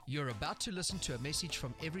You're about to listen to a message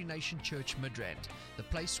from Every Nation Church Midrand, the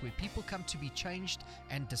place where people come to be changed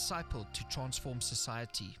and discipled to transform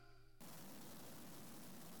society.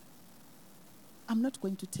 I'm not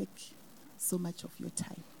going to take so much of your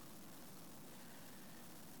time.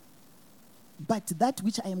 But that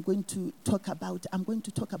which I am going to talk about, I'm going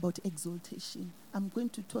to talk about exaltation. I'm going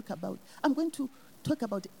to talk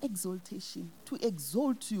about exaltation, to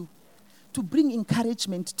exalt you, to bring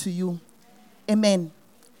encouragement to you. Amen.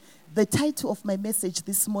 The title of my message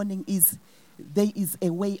this morning is, There is a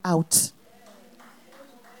Way Out.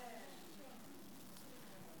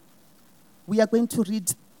 We are going to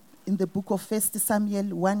read in the book of 1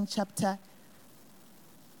 Samuel 1, chapter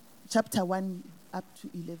 1 up to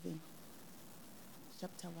 11.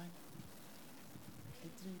 Chapter 1.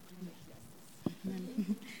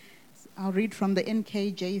 I'll read from the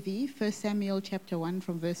NKJV, 1 Samuel chapter 1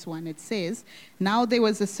 from verse 1. It says, Now there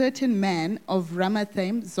was a certain man of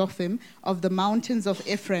Ramathaim, Zophim, of the mountains of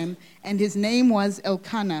Ephraim, and his name was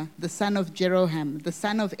Elkanah, the son of Jeroham, the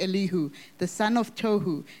son of Elihu, the son of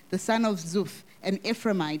Tohu, the son of Zuph, an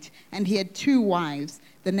Ephraimite, and he had 2 wives.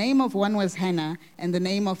 The name of one was Hannah, and the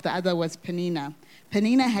name of the other was Peninnah.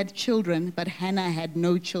 Peninnah had children, but Hannah had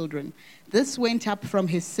no children. This went up from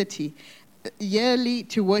his city yearly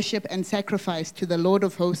to worship and sacrifice to the Lord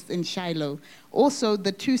of hosts in Shiloh. Also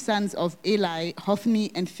the 2 sons of Eli,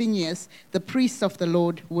 Hophni and Phinehas, the priests of the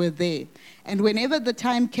Lord, were there. And whenever the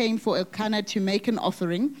time came for Elkanah to make an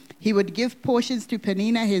offering, he would give portions to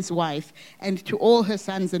Peninnah his wife and to all her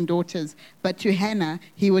sons and daughters. But to Hannah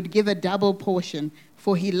he would give a double portion,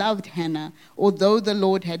 for he loved Hannah, although the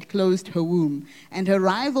Lord had closed her womb. And her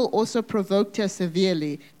rival also provoked her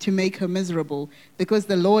severely to make her miserable, because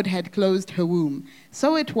the Lord had closed her womb.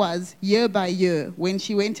 So it was, year by year, when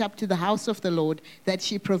she went up to the house of the Lord, that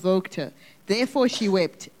she provoked her. Therefore she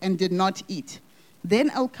wept and did not eat. Then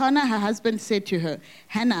Elkanah her husband said to her,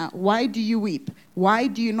 Hannah, why do you weep? Why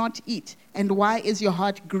do you not eat? And why is your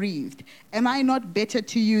heart grieved? Am I not better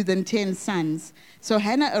to you than 10 sons? So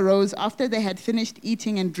Hannah arose after they had finished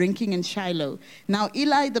eating and drinking in Shiloh. Now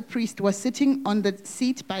Eli the priest was sitting on the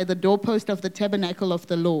seat by the doorpost of the tabernacle of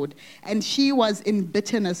the Lord, and she was in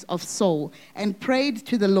bitterness of soul, and prayed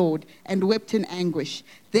to the Lord, and wept in anguish.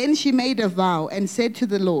 Then she made a vow and said to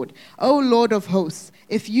the Lord, O Lord of hosts,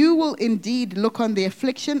 if you will indeed look on the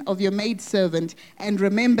affliction of your maidservant and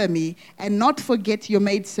remember me, and not forget your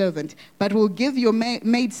maidservant, but will give your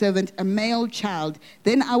maidservant a male child,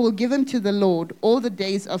 then I will give him to the Lord all the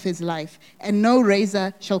days of his life, and no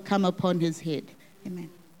razor shall come upon his head. Amen.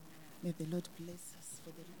 May the Lord bless us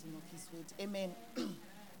for the reading of his word. Amen.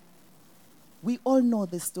 We all know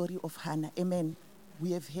the story of Hannah. Amen.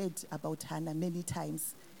 We have heard about Hannah many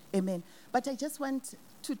times. Amen. But I just want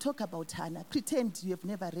to talk about Hannah. Pretend you have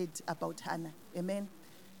never read about Hannah. Amen.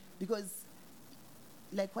 Because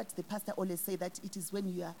like what the pastor always say, that it is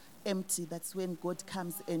when you are empty, that's when God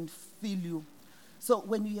comes and fill you. So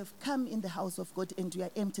when you have come in the house of God and you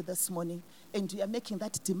are empty this morning, and you are making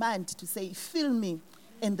that demand to say, fill me,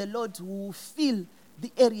 and the Lord will fill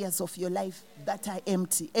the areas of your life that are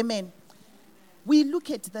empty. Amen. We look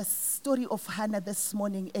at the story of Hannah this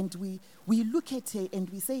morning, and we look at her and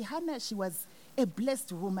we say, Hannah, she was a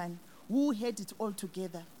blessed woman who had it all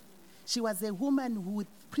together. She was a woman with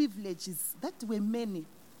privileges that were many.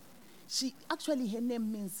 Her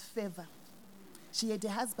name means favor. She had a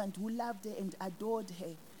husband who loved her and adored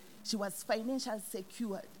her. She was financially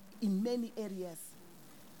secure in many areas,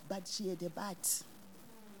 but she had a but.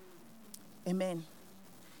 Amen.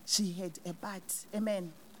 She had a but.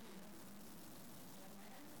 Amen.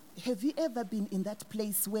 Have you ever been in that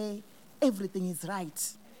place where everything is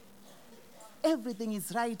right? Everything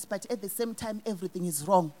is right, but at the same time, everything is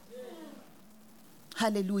wrong.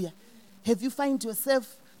 Hallelujah. Have you found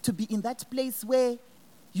yourself to be in that place where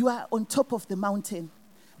you are on top of the mountain,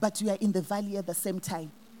 but you are in the valley at the same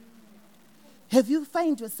time? Have you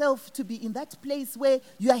found yourself to be in that place where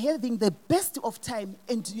you are having the best of time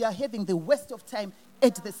and you are having the worst of time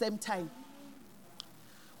at the same time?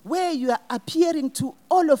 Where you are appearing to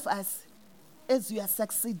all of us as you are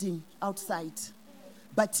succeeding outside,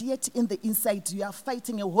 but yet in the inside you are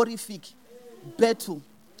fighting a horrific battle.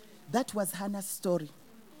 That was Hannah's story.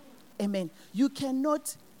 Amen. You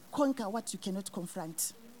cannot conquer what you cannot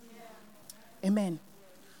confront. Amen.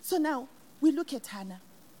 So now we look at Hannah.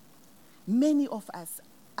 Many of us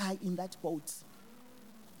are in that boat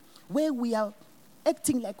where we are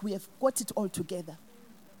acting like we have got it all together.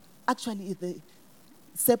 Actually, the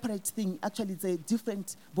separate thing. Actually, it's a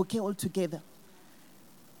different bouquet altogether.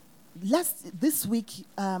 This week,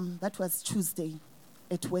 that was Tuesday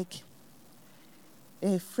at work,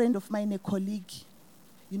 a friend of mine, a colleague,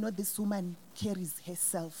 this woman carries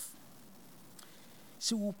herself.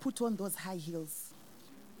 She will put on those high heels.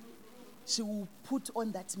 She will put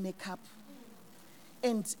on that makeup.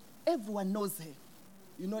 And everyone knows her.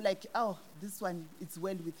 Like, oh, this one, it's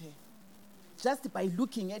well with her. Just by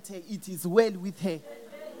looking at her, it is well with her.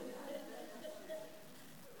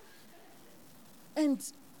 And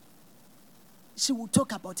she will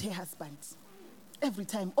talk about her husband every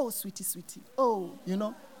time. Oh, sweetie, sweetie. Oh,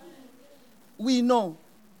 We know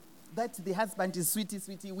that the husband is sweetie,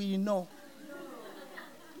 sweetie. We know.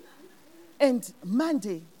 And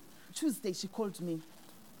Tuesday, she called me,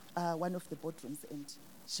 one of the boardrooms, and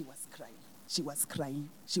she was crying. She was crying.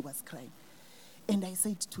 She was crying. And I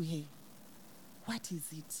said to her, what is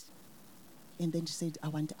it? And then she said, I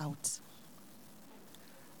want out.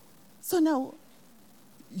 So now,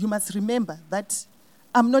 you must remember that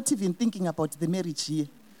I'm not even thinking about the marriage here,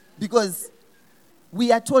 because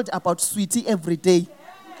we are told about sweetie every day.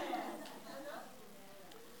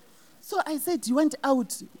 So I said, you want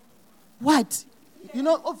out? What?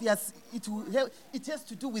 Obvious, it has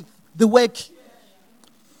to do with the work.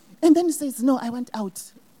 And then he says, no, I want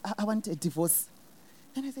out. I want a divorce.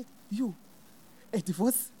 Then I said, you, a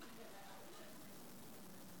divorce?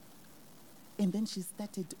 And then she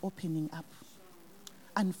started opening up,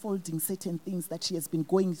 unfolding certain things that she has been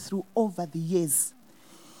going through over the years.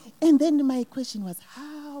 And then my question was,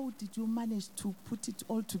 how did you manage to put it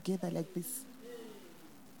all together like this?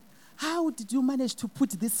 How did you manage to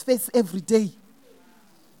put this face every day?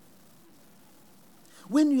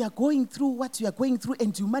 When you are going through what you are going through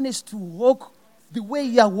and you manage to walk the way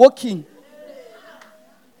you are walking.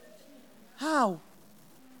 How?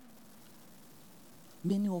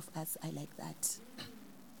 Many of us are like that.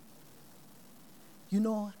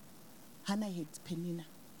 Hannah had Peninnah,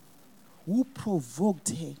 who provoked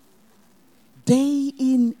her day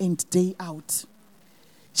in and day out.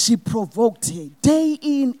 She provoked her day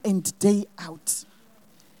in and day out.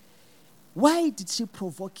 Why did she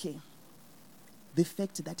provoke her? The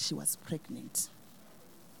fact that she was pregnant.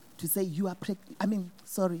 To say you are pregnant,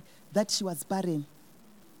 that she was barren.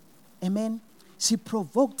 Amen. She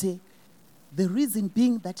provoked her, the reason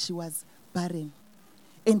being that she was barren.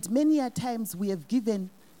 And many a times we have been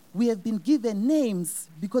given names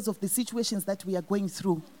because of the situations that we are going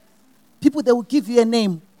through. People, they will give you a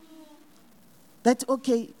name. That,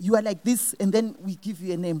 okay, you are like this, and then we give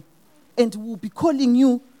you a name. And we'll be calling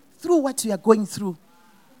you through what you are going through.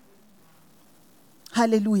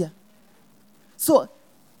 Hallelujah. So,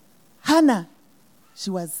 Hannah, she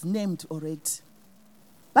was named already.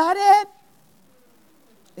 Barren.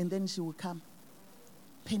 And then she will come.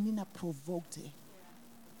 Peninnah provoked her.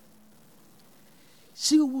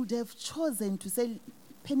 She would have chosen to say,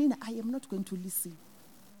 Peninnah, I am not going to listen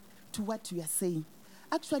to what you are saying.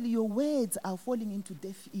 Actually, your words are falling into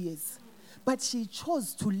deaf ears. But she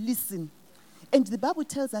chose to listen. And the Bible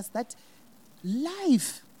tells us that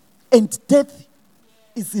life and death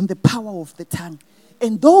is in the power of the tongue.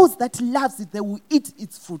 And those that loves it, they will eat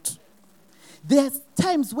its fruit. There's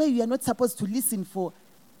times where you are not supposed to listen for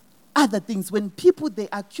other things. When people, they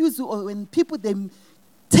accuse you, or when people, they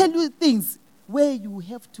tell you things where you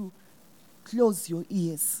have to close your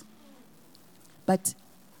ears. But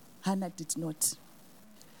Hannah did not.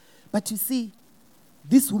 But you see,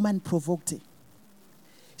 this woman provoked her.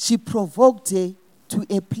 She provoked her to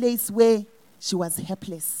a place where she was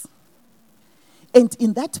helpless. And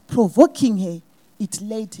in that provoking her, it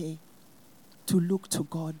led her to look to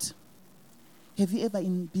God. Have you ever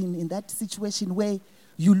been in that situation where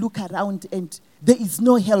you look around and there is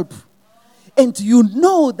no help? And you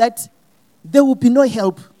know that there will be no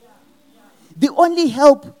help. The only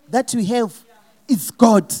help that you have is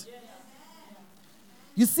God.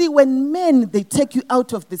 You see, when men, they take you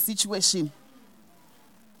out of the situation,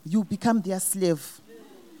 you become their slave.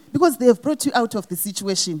 Because they have brought you out of the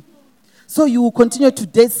situation. So you will continue to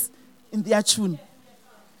dance in their tune.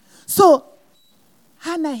 So,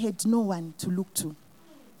 Hannah had no one to look to.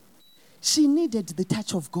 She needed the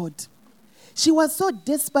touch of God. She was so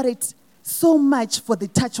desperate, so much for the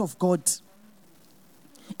touch of God.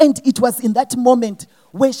 And it was in that moment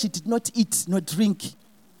where she did not eat nor drink,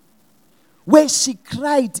 where she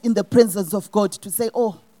cried in the presence of God to say,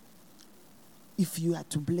 oh, if you are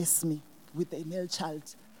to bless me with a male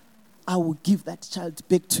child, I will give that child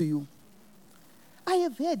back to you. I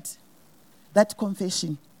have heard that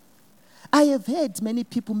confession. I have heard many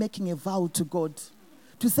people making a vow to God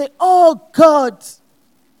to say, oh God,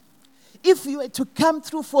 if you were to come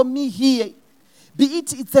through for me here, be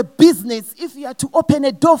it's a business, if you are to open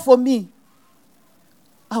a door for me,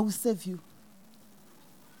 I will serve you.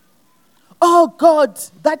 Oh God,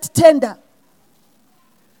 that tender,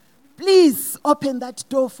 open that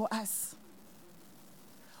door for us.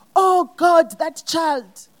 Oh God, that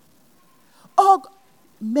child. Oh,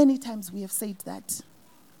 many times we have said that.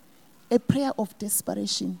 A prayer of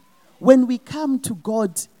desperation. When we come to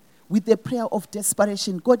God with a prayer of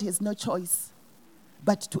desperation, God has no choice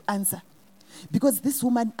but to answer. Because this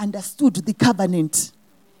woman understood the covenant.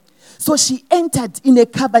 So she entered in a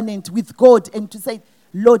covenant with God and to say,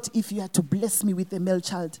 Lord, if you are to bless me with a male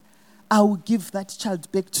child, I will give that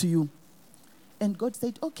child back to you. And God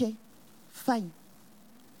said, okay, fine.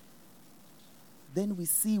 Then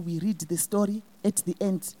we read the story. At the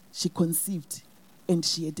end, she conceived and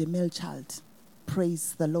she had a male child.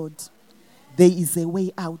 Praise the Lord. There is a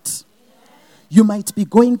way out. You might be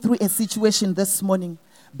going through a situation this morning,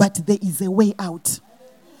 but there is a way out.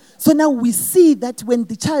 So now we see that when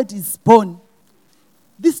the child is born,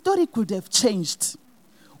 the story could have changed.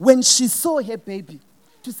 When she saw her baby,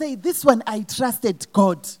 to say, this one I trusted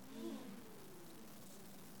God.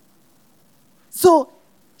 So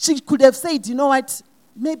she could have said, you know what,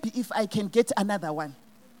 maybe if I can get another one,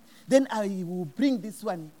 then I will bring this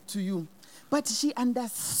one to you. But she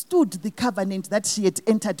understood the covenant that she had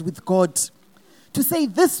entered with God. To say,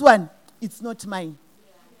 this one, it's not mine.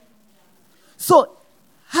 So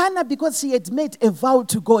Hannah, because she had made a vow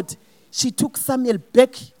to God, she took Samuel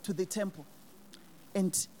back to the temple.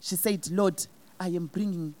 And she said, Lord, I am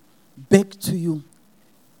bringing back to you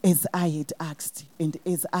as I had asked and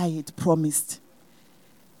as I had promised.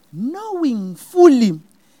 Knowing fully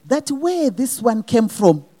that where this one came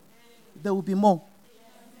from, there will be more.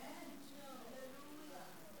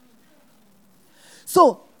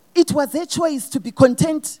 So it was a choice to be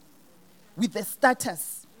content with the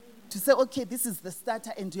status. To say, okay, this is the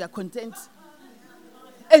starter and you are content.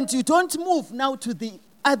 And you don't move now to the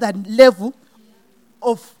other level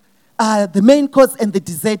of the main course and the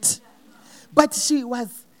dessert. But she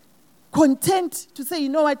was content to say, you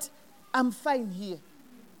know what, I'm fine here.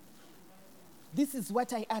 This is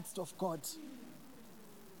what I asked of God.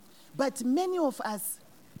 But many of us,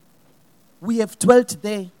 we have dwelt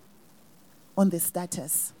there on the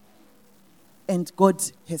status. And God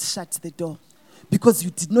has shut the door. Because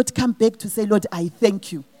you did not come back to say, Lord, I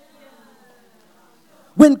thank you.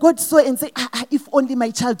 When God saw and said, if only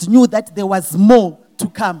my child knew that there was more to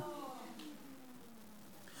come.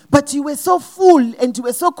 But you were so full and you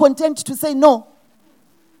were so content to say, no,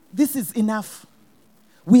 this is enough.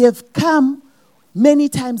 We have come many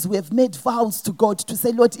times, we have made vows to God to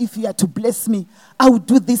say, Lord, if you are to bless me, I will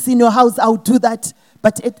do this in your house, I will do that.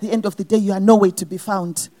 But at the end of the day, you are nowhere to be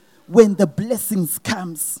found when the blessings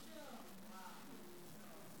comes.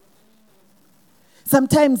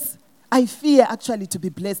 Sometimes I fear actually to be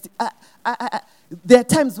blessed. There are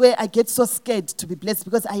times where I get so scared to be blessed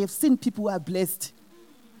because I have seen people who are blessed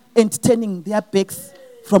and turning their backs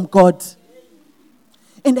from God.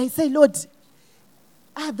 And I say, Lord,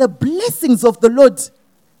 are the blessings of the Lord,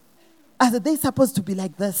 are they supposed to be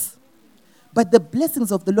like this? But the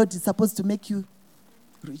blessings of the Lord is supposed to make you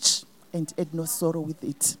rich and add no sorrow with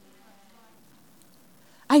it.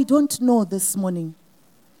 I don't know this morning.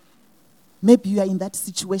 Maybe you are in that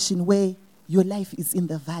situation where your life is in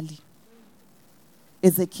the valley.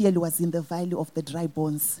 Ezekiel was in the valley of the dry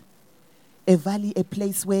bones. A valley, a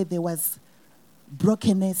place where there was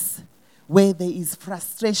brokenness, where there is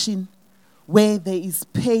frustration, where there is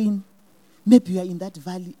pain. Maybe you are in that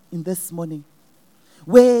valley in this morning,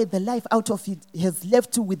 where the life out of it has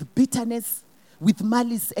left you with bitterness, with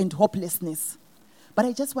malice and hopelessness. But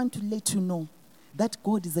I just want to let you know that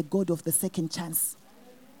God is a God of the second chance.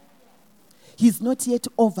 He's not yet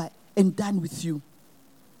over and done with you.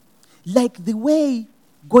 Like the way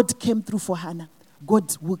God came through for Hannah,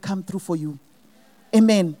 God will come through for you.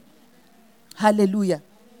 Amen. Hallelujah.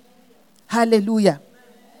 Hallelujah.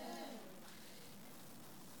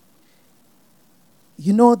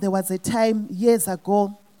 You know, there was a time years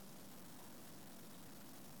ago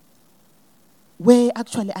where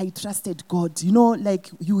actually I trusted God. You know, like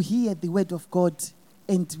you hear the word of God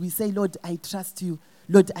and we say, Lord, I trust you.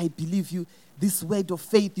 Lord, I believe you. This word of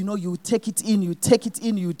faith, you know, you take it in, you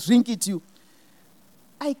drink it,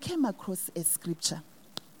 I came across a scripture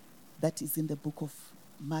that is in the book of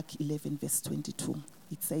Mark 11, verse 22.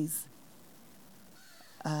 It says,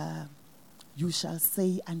 you shall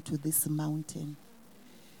say unto this mountain,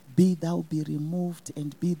 be thou be removed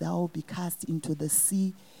and be thou be cast into the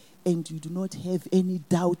sea, and you do not have any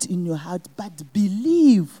doubt in your heart, but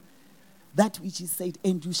believe that which is said,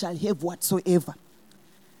 and you shall have whatsoever.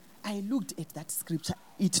 I looked at that scripture.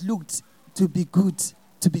 It looked to be good,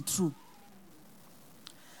 to be true.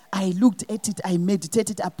 I looked at it. I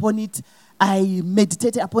meditated upon it. I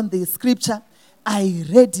meditated upon the scripture. I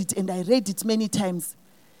read it, and I read it many times.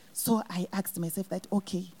 So I asked myself that,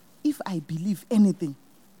 okay, if I believe anything,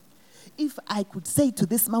 if I could say to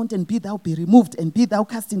this mountain, be thou be removed, and be thou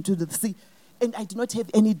cast into the sea, and I do not have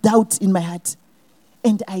any doubt in my heart,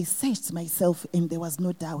 and I searched myself, and there was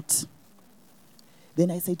no doubt.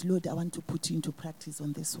 Then I said, Lord, I want to put you into practice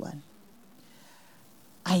on this one.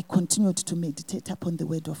 I continued to meditate upon the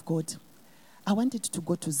word of God. I wanted to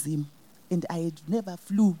go to Zim, and I had never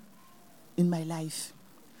flew in my life.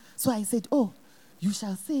 So I said, oh, you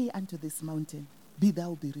shall say unto this mountain, be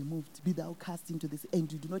thou be removed, be thou cast into this,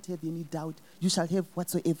 and you do not have any doubt, you shall have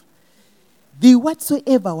whatsoever. The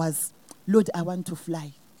whatsoever was, Lord, I want to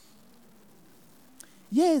fly.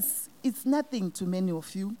 Yes, it's nothing to many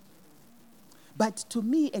of you, but to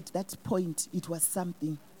me at that point, it was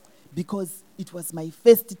something, because it was my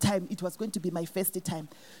first time. It was going to be my first time.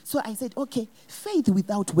 So I said, okay, faith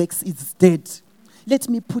without works is dead. Let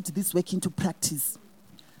me put this work into practice.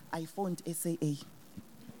 I phoned SAA.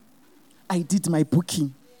 I did my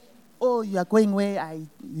booking. Oh, you are going where?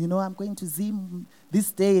 I'm going to Zim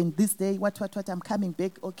this day and this day. What, I'm coming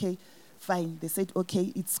back. Okay, fine. They said,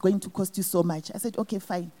 okay, it's going to cost you so much. I said, okay,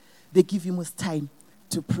 fine. They give you most time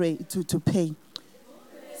to pray, to pay.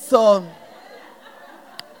 So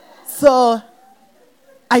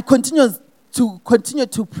I continue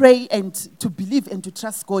to pray and to believe and to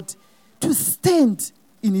trust God, to stand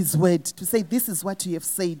in his word, to say, this is what you have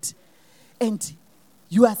said. And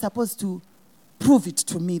you are supposed to prove it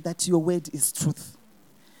to me that your word is truth.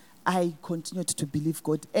 I continued to believe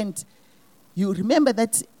God. And you remember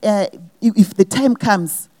that if the time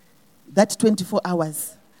comes, that 24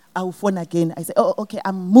 hours, I'll phone again. I say, oh, okay,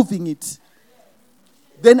 I'm moving it.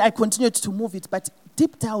 Then I continued to move it. But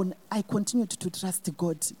deep down, I continued to trust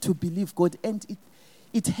God, to believe God. And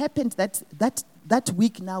it happened that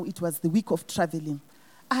week now, it was the week of traveling.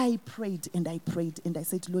 I prayed, and I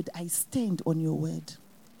said, Lord, I stand on your word.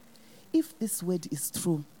 If this word is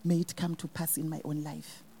true, may it come to pass in my own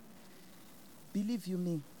life. Believe you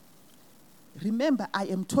me. Remember, I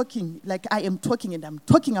am talking, and I'm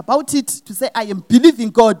talking about it to say I am believing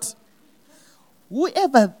God.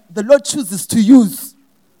 Whoever the Lord chooses to use,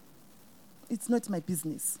 it's not my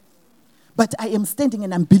business. But I am standing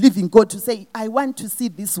and I'm believing God to say, I want to see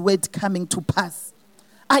this word coming to pass.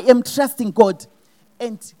 I am trusting God.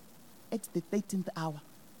 And at the 13th hour,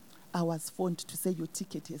 I was phoned to say your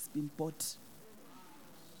ticket has been bought.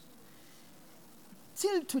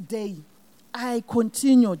 Till today, I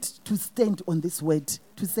continued to stand on this word,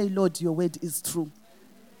 to say, Lord, your word is true.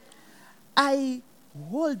 I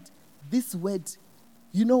hold this word,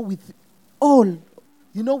 with all,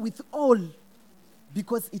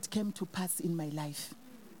 because it came to pass in my life.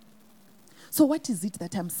 So what is it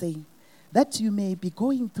that I'm saying? That you may be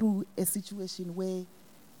going through a situation where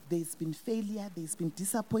there's been failure, there's been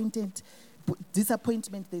disappointment,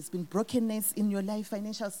 there's been brokenness in your life,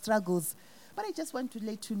 financial struggles. But I just want to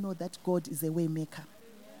let you know that God is a way maker.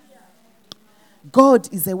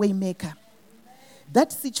 God is a way maker.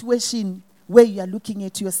 That situation where you are looking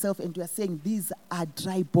at yourself and you are saying, these are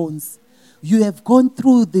dry bones. You have gone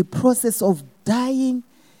through the process of dying,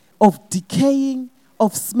 of decaying,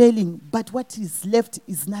 of smelling, but what is left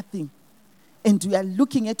is nothing. And you are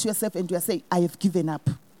looking at yourself and you are saying, I have given up.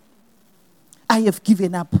 I have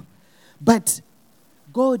given up. But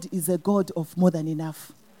God is a God of more than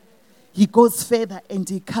enough. He goes further and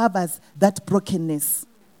he covers that brokenness.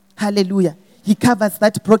 Hallelujah. He covers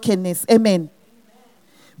that brokenness. Amen.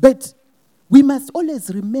 But we must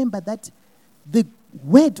always remember that the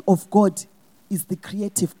word of God is the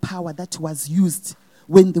creative power that was used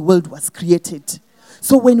when the world was created.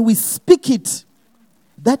 So when we speak it,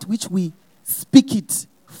 that which we speak it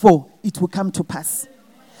for, it will come to pass.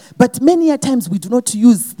 But many a times we do not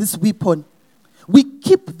use this weapon. We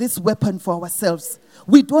keep this weapon for ourselves.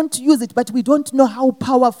 We don't use it, but we don't know how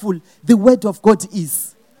powerful the word of God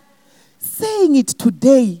is. Saying it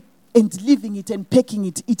today and living it and packing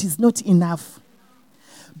it, it is not enough.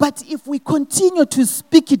 But if we continue to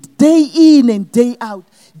speak it day in and day out,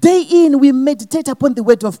 day in we meditate upon the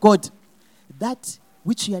word of God, that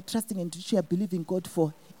which you are trusting and which you are believing God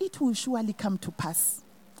for, it will surely come to pass.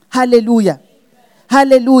 Hallelujah. Amen.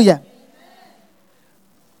 Hallelujah. Amen.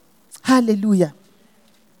 Hallelujah.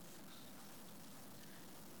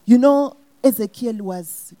 Ezekiel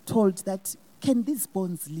was told that, can these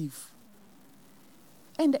bones live?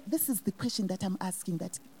 And this is the question that I'm asking,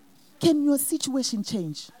 that can your situation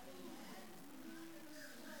change?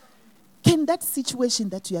 Can that situation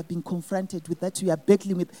that you have been confronted with, that you are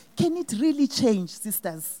battling with, can it really change,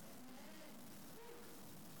 sisters?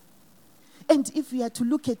 And if we are to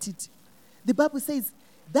look at it, the Bible says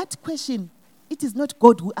that question it is not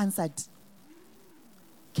God who answered.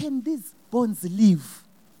 Can these bones live?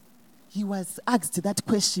 He was asked that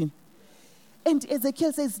question. And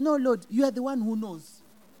Ezekiel says, no, Lord, you are the one who knows.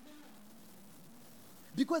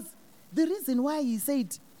 Because the reason why he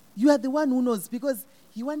said, you are the one who knows, because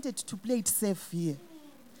he wanted to play it safe here.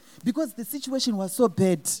 Because the situation was so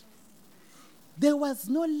bad. There was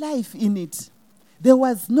no life in it. There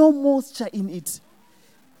was no moisture in it.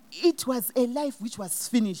 It was a life which was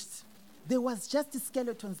finished. There was just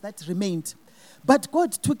skeletons that remained. But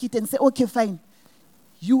God took it and said, okay, fine.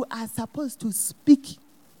 You are supposed to speak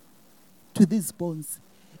to these bones.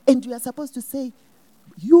 And you are supposed to say,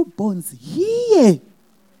 you bones, hear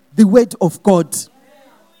the word of God.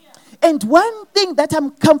 And one thing that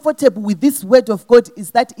I'm comfortable with this word of God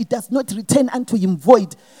is that it does not return unto him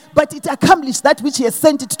void, but it accomplishes that which he has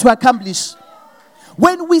sent it to accomplish.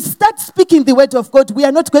 When we start speaking the word of God, we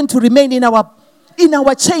are not going to remain in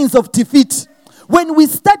our chains of defeat. When we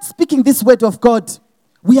start speaking this word of God,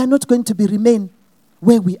 we are not going to remain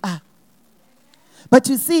where we are. But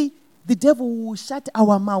you see, the devil will shut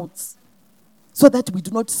our mouths so that we do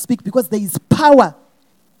not speak, because there is power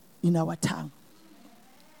in our tongue.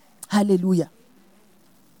 Hallelujah.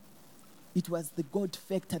 It was the God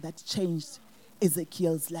factor that changed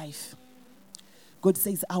Ezekiel's life. God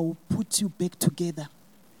says, I will put you back together,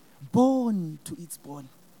 bone to its bone.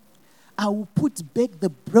 I will put back the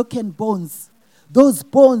broken bones, those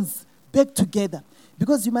bones back together.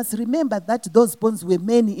 Because you must remember that those bones were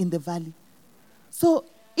many in the valley. So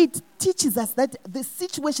it teaches us that the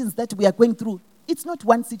situations that we are going through, it's not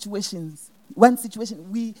one situation.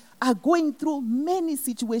 We are going through many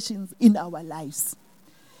situations in our lives.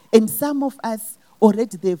 And some of us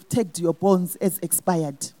already, they've tagged your bones as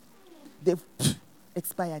expired. They've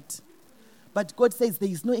expired. But God says there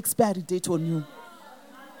is no expiry date on you.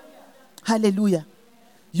 Hallelujah.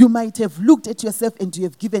 You might have looked at yourself and you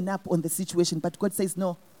have given up on the situation, but God says,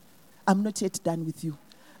 no, I'm not yet done with you.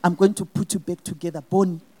 I'm going to put you back together,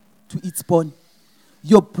 bone to its bone.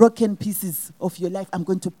 Your broken pieces of your life, I'm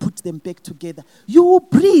going to put them back together. You will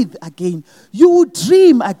breathe again. You will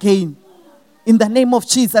dream again. In the name of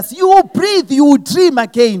Jesus. You will breathe, you will dream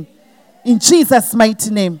again. In Jesus' mighty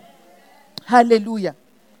name. Hallelujah.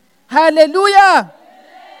 Hallelujah.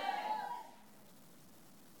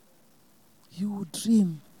 You will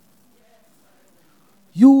dream.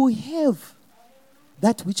 You will have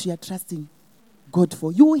that which you are trusting God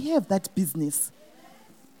for. You will have that business.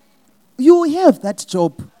 You will have that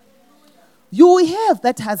job. You will have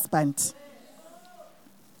that husband.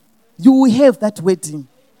 You will have that wedding.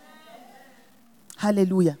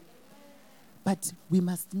 Hallelujah. But we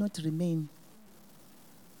must not remain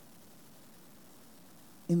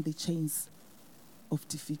in the chains of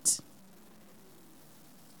defeat.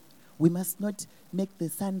 We must not make the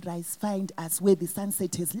sunrise find us where the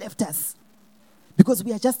sunset has left us, because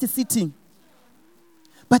we are just sitting.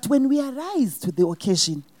 But when we arise to the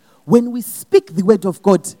occasion, when we speak the word of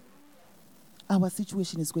God, our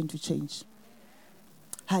situation is going to change.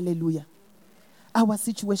 Hallelujah. Our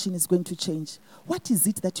situation is going to change. What is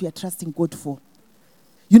it that you are trusting God for?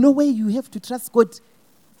 You know where you have to trust God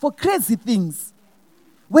for crazy things,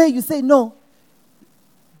 where you say, no,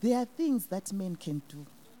 there are things that men can do.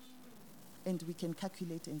 And we can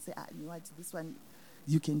calculate and say, you know what, this one,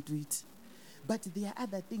 you can do it. But there are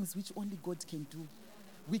other things which only God can do.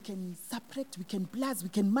 We can subtract, we can plus, we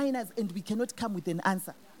can minus, and we cannot come with an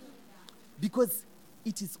answer. Because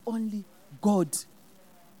it is only God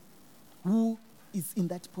who is in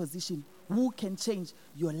that position, who can change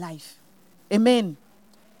your life. Amen.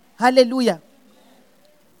 Hallelujah.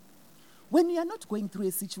 When you are not going through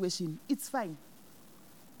a situation, it's fine.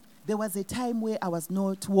 There was a time where I was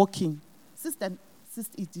not walking. Sister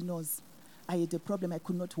Edie knows I had a problem. I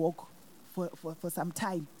could not walk for some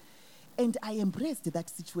time. And I embraced that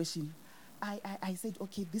situation. I said,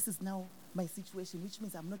 okay, this is now my situation, which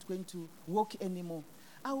means I'm not going to walk anymore.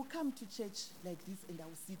 I will come to church like this, and I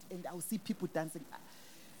will sit, and I will see people dancing.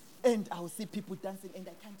 And I will see people dancing, and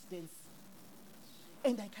I can't dance.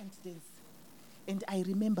 And I can't dance. And I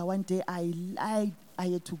remember one day I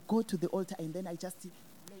had to go to the altar, and then I just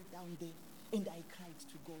lay down there, and I cried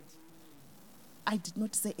to God. I did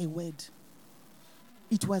not say a word.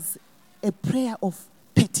 It was a prayer of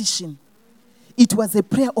petition. It was a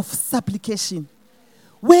prayer of supplication,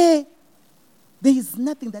 where there is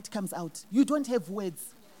nothing that comes out. You don't have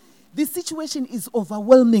words. The situation is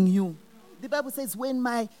overwhelming you. The Bible says, when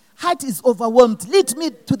my heart is overwhelmed, lead me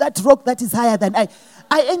to that rock that is higher than I.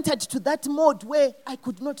 I entered to that mode where I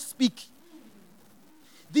could not speak.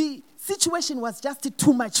 The situation was just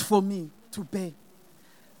too much for me to bear.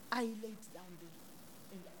 I laid down there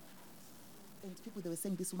and I cried. And people, they were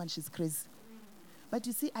saying, this woman, she's crazy. But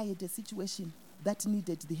you see, I had a situation that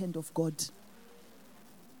needed the hand of God.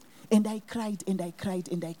 And I cried, and I cried,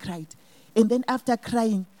 and I cried. And then after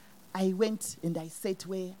crying, I went and I sat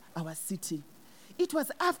where I was sitting. It was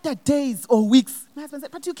after days or weeks. My husband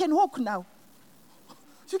said, but you can walk now.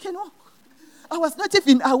 You can walk. I was not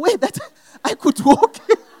even aware that I could walk.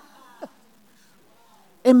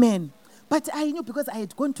 Amen. But I knew, because I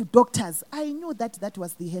had gone to doctors, I knew that that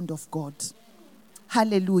was the hand of God.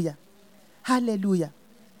 Hallelujah. Hallelujah.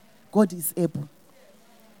 God is able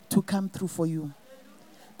to come through for you.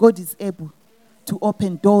 God is able to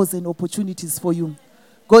open doors and opportunities for you.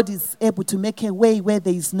 God is able to make a way where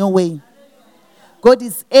there is no way. God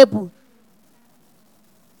is able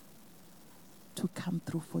to come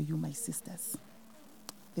through for you, my sisters.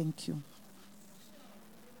 Thank you.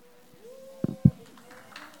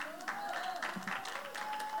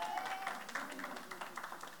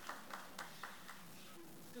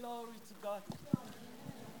 Glory to God.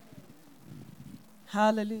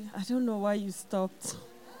 Hallelujah. I don't know why you stopped.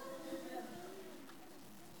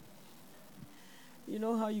 You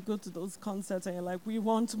know how you go to those concerts and you're like, we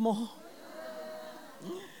want more.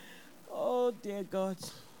 Oh, dear God.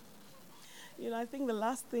 You know, I think the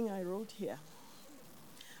last thing I wrote here,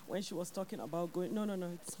 when she was talking about going, no,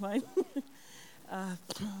 it's fine.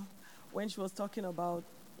 When she was talking about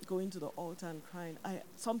going to the altar and crying,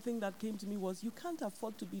 something that came to me was, you can't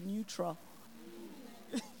afford to be neutral.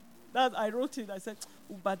 That I wrote it, I said,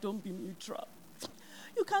 but don't be neutral.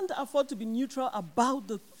 You can't afford to be neutral about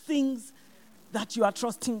the things that you are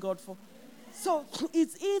trusting God for. So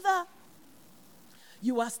it's either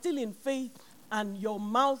you are still in faith and your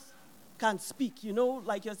mouth can speak, you know,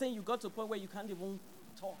 like you're saying, you got to a point where you can't even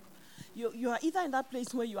talk. You are either in that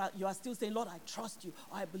place where you are still saying, Lord, I trust you,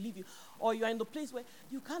 or I believe you, or you are in the place where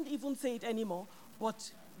you can't even say it anymore, but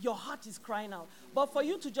your heart is crying out. But for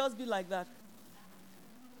you to just be like that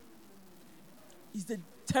is a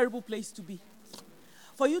terrible place to be.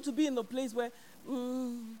 For you to be in the place where,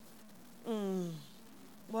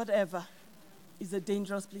 whatever, is a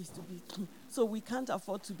dangerous place to be. So we can't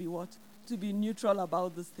afford to be what? To be neutral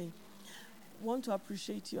about this thing. Want to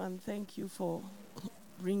appreciate you and thank you for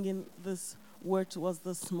bringing this word to us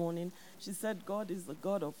this morning. She said God is the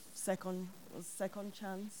God of second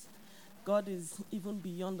chance. God is even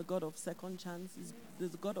beyond the God of second chance. He's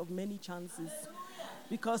the God of many chances.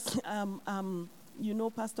 Because, you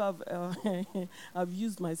know, Pastor, I've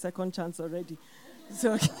used my second chance already.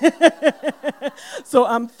 So, so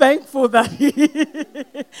I'm thankful that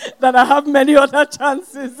that I have many other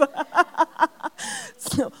chances.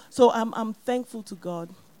 So I'm thankful to God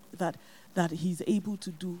that He's able to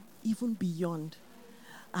do even beyond.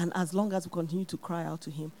 And as long as we continue to cry out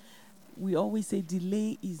to Him, we always say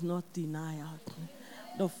delay is not denial.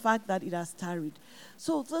 The fact that it has tarried.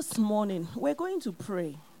 So this morning, we're going to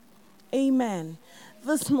pray. Amen.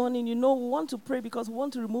 This morning, you know, we want to pray because we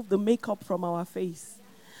want to remove the makeup from our face.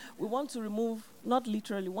 We want to remove, not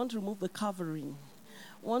literally, we want to remove the covering.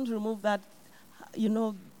 We want to remove that, you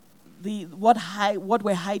know, what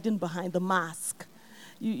we're hiding behind, the mask.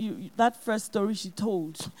 That first story she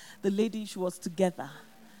told, the lady, she was together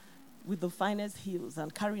with the finest heels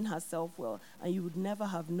and carrying herself well, and you would never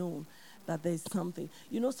have known that there's something.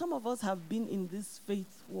 You know, some of us have been in this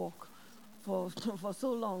faith walk for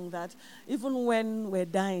so long that even when we're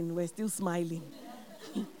dying, we're still smiling.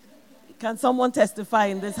 Can someone testify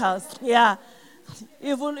in this house? Yeah.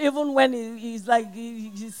 Even when he's like,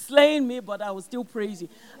 he's slaying me, but I will still praise you.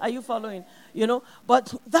 Are you following? You know,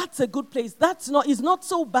 but that's a good place. It's not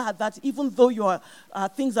so bad that even though your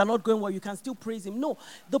things are not going well, you can still praise Him. No,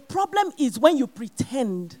 the problem is when you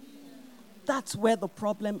pretend. That's where the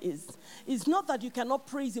problem is. It's not that you cannot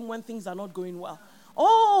praise Him when things are not going well.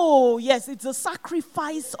 Oh, yes, it's a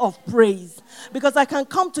sacrifice of praise. Because I can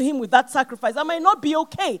come to Him with that sacrifice. I might not be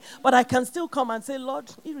okay, but I can still come and say, Lord,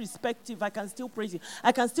 irrespective, I can still praise You.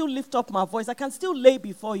 I can still lift up my voice. I can still lay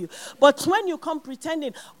before You. But when you come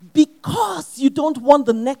pretending, because you don't want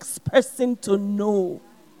the next person to know,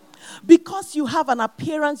 because you have an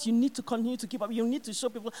appearance you need to continue to keep up, you need to show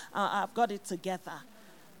people, I've got it together.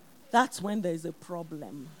 That's when there's a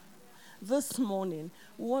problem. This morning,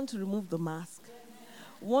 we want to remove the mask.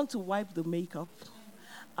 We want to wipe the makeup.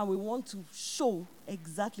 And we want to show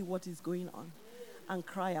exactly what is going on and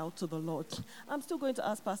cry out to the Lord. I'm still going to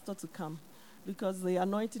ask Pastor to come because the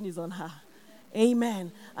anointing is on her.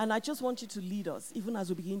 Amen. And I just want you to lead us, even as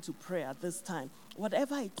we begin to pray at this time.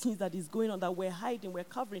 Whatever it is that is going on, that we're hiding, we're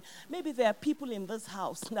covering. Maybe there are people in this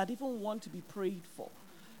house that even want to be prayed for.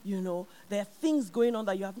 You know, there are things going on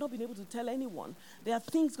that you have not been able to tell anyone. There are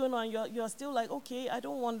things going on, you're still like, okay, I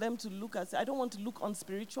don't want them to look as, I don't want to look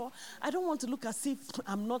unspiritual. I don't want to look as if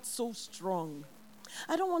I'm not so strong.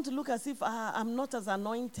 I don't want to look as if I'm not as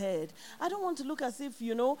anointed. I don't want to look as if,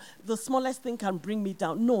 you know, the smallest thing can bring me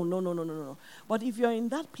down. No. But if you're in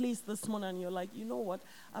that place this morning and you're like, you know what,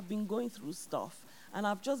 I've been going through stuff and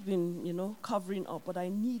I've just been, you know, covering up, but I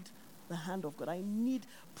need the hand of God. I need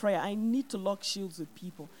prayer. I need to lock shields with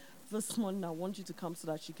people. This morning, I want you to come so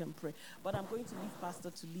that she can pray. But I'm going to leave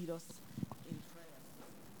Pastor to lead us in prayer.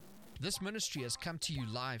 This ministry has come to you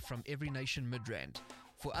live from Every Nation Midrand.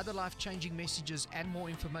 For other life-changing messages and more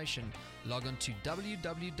information, log on to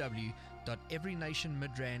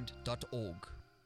www.everynationmidrand.org.